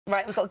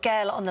Right, we've got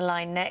Gail on the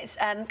line next.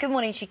 Good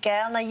morning to you,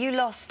 Gail. Now, you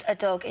lost a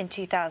dog in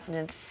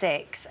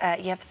 2006.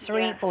 You have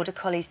three border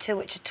collies, two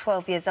which are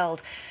 12 years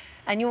old.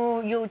 And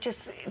you're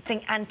just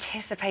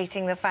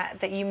anticipating the fact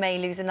that you may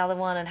lose another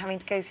one and having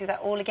to go through that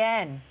all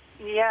again.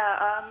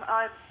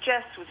 Yeah,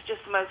 Jess was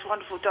just the most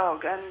wonderful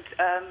dog, and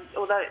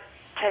although it's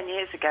 10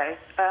 years ago,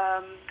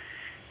 I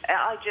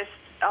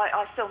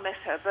still miss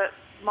her. But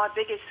my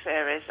biggest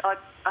fear is I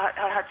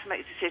had to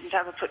make a decision to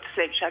have her put to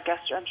sleep. She had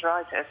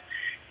gastroenteritis,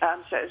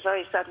 so it was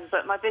very sudden.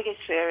 But my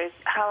biggest fear is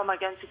how am I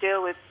going to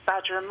deal with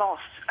Badger and Moss?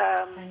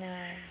 I know.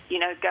 You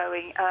know,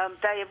 going.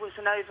 There was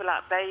an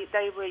overlap.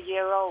 They were a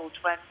year old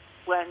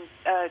when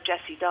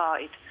Jessie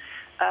died.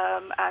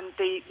 And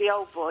the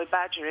old boy,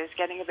 Badger, is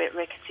getting a bit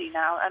rickety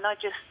now. And I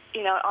just,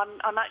 you know,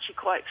 I'm actually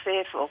quite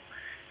fearful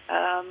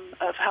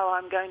of how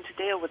I'm going to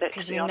deal with it,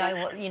 because you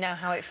know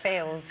how it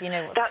feels, you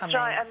know what's coming. That's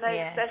right, and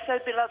they're so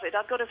beloved.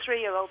 I've got a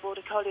 3-year-old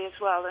border collie as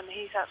well, and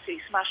he's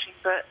absolutely smashing.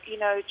 But, you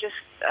know, just,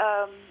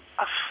 I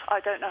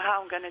don't know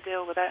how I'm going to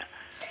deal with it.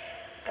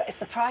 It's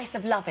the price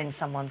of loving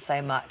someone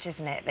so much,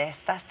 isn't it?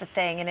 That's the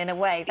thing, and in a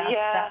way,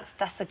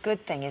 that's a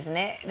good thing, isn't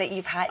it? That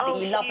that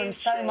you love them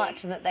so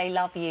much and that they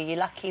love you. You're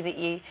lucky that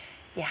you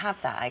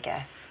have that, I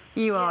guess.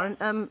 You are,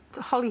 and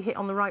Holly hit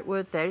on the right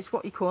word there. It's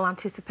what you call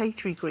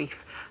anticipatory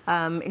grief.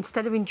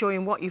 Instead of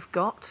enjoying what you've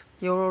got,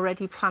 you're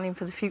already planning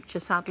for the future,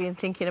 sadly, and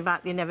thinking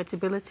about the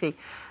inevitability.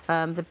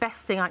 The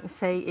best thing I can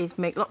say is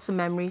make lots of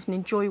memories and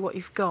enjoy what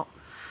you've got.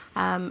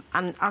 And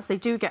as they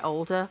do get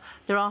older,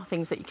 there are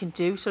things that you can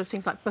do, sort of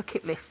things like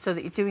bucket lists, so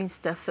that you're doing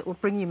stuff that will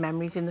bring you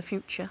memories in the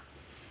future.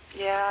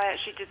 Yeah, I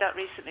actually did that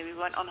recently. We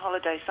went on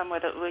holiday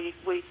somewhere that we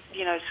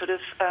you know, sort of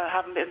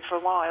haven't been for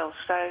a while,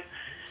 so...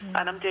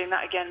 And I'm doing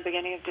that again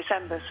beginning of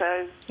December,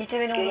 so... You're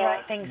doing all the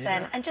right things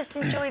then, and just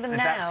enjoy them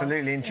now.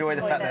 Absolutely, enjoy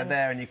the fact they're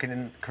there and you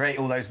can create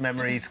all those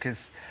memories,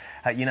 because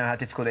you know how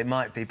difficult it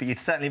might be, but you'd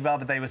certainly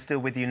rather they were still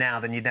with you now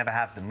than you'd never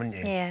have them, wouldn't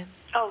you? Yeah.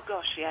 Oh,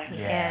 gosh, yeah.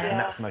 Yeah, and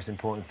that's the most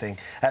important thing.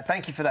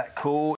 Thank you for that call.